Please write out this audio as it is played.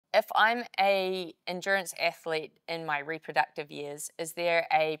if I'm a endurance athlete in my reproductive years, is there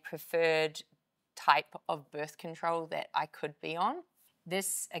a preferred type of birth control that I could be on?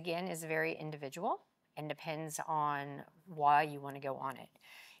 This, again, is very individual and depends on why you want to go on it.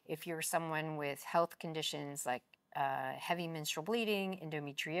 If you're someone with health conditions like heavy menstrual bleeding,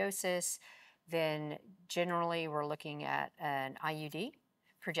 endometriosis, then generally we're looking at an IUD,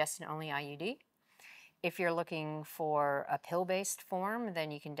 progestin only IUD. If you're looking for a pill-based form,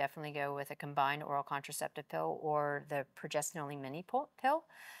 then you can definitely go with a combined oral contraceptive pill or the progestin only mini pill.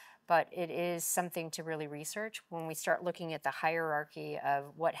 But it is something to really research. When we start looking at the hierarchy of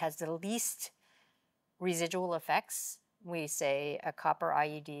what has the least residual effects, we say a copper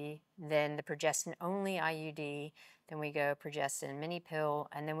IUD, then the progestin only IUD, then we go progestin mini pill,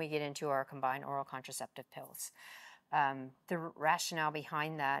 and then we get into our combined oral contraceptive pills. The rationale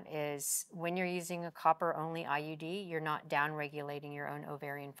behind that is when you're using a copper only IUD, you're not downregulating your own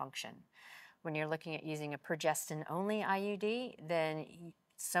ovarian function. When you're looking at using a progestin only IUD, then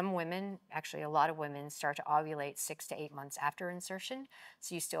some women, actually a lot of women, start to ovulate 6 to 8 months after insertion,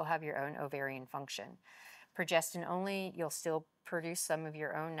 so you still have your own ovarian function. Progestin only, you'll still produce some of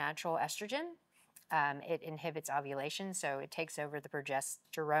your own natural estrogen. It inhibits ovulation, so it takes over the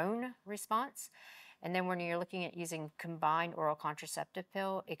progesterone response. And then when you're looking at using combined oral contraceptive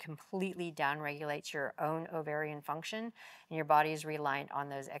pill, it completely downregulates your own ovarian function, and your body is reliant on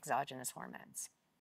those exogenous hormones.